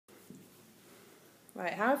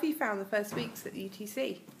Right, how have you found the first weeks at the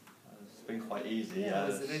UTC? It's been quite easy, Yeah, it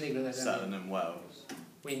was really good. settling in well.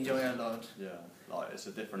 We enjoy it a lot. Yeah, like it's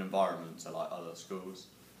a different environment to like other schools.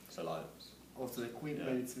 So like also the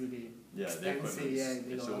equipment is really the expensive. equipment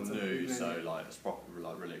it's all new, so like it's probably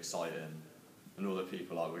like really exciting, and all the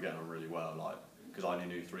people like we're getting on really well. Like because I only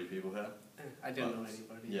knew 3 people here. I don't know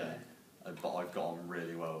anybody. Yeah. But I've got on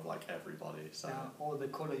really well with like everybody. So now all the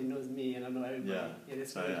college knows me, and I know everybody. Yeah.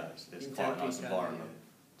 That's so yeah, it's quite a nice environment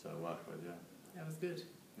to work with. Yeah. That was good.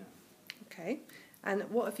 Yeah. Okay, and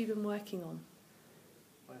what have you been working on?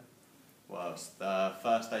 Well, the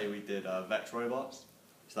first day we did Vex robots,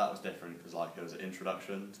 so that was different because like it was an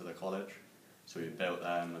introduction to the college. So we built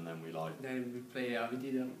them and then we like. Then we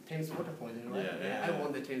did a Thames Water project, right? Yeah. I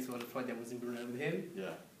won the Thames Water project. I was in Brunel with him.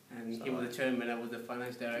 Yeah. And so he was the chairman. I was the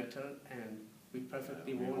finance director, and we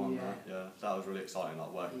perfectly won. That. Yeah, that was really exciting.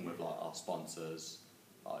 Like working with like our sponsors,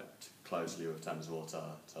 like closely with Thames Water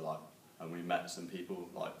to like. And we met some people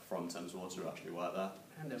like from Thames Water who actually work there.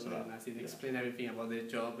 And they were really nice. They explain everything about their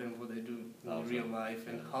job and what they do in real life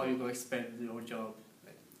and how you go expect your job.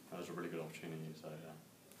 That was a really good opportunity, so yeah.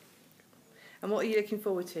 And what are you looking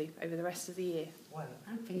forward to over the rest of the year? Well,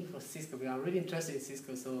 I'm thinking for Cisco because I'm really interested in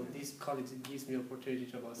Cisco, so this college gives me opportunity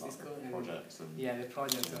to talk about Cisco. And projects. And the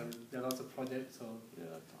projects, there are lots of projects. So yeah,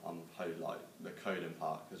 I'm hoping like the coding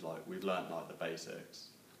part, because like we've learnt like the basics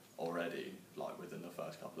already, like within the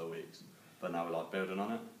first couple of weeks, but now we're like building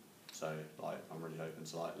on it. So like I'm really hoping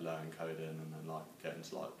to like learn coding and then like get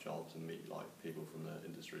into like jobs and meet like people from the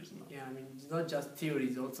industries and that. Yeah, I mean it's not just theory;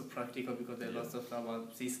 it's also practical because there are lots of stuff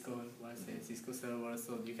about Cisco and Cisco servers,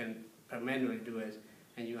 so you can manually do it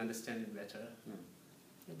and you understand it better.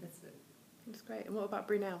 Yeah, that's it. That's great. And what about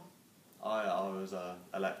Brunel? I was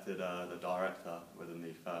elected the director within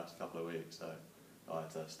the first couple of weeks, so I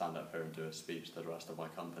had to stand up here and do a speech to the rest of my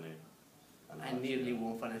company. And I nearly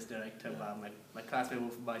won finance director, but my classmate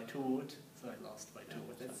won by 2 votes, so I lost by 2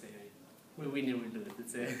 votes. That's it. We never lose.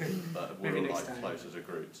 That's it. But we were like close as a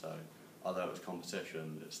group, so although it was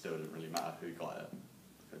competition, it still didn't really matter who got it,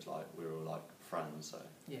 because like we were all like friends. So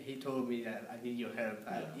yeah, he told me that I need your help.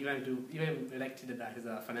 Even elected as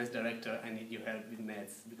a finance director, I need your help with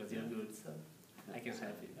maths because you're good. So I can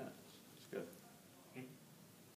help you. Yeah, it's good.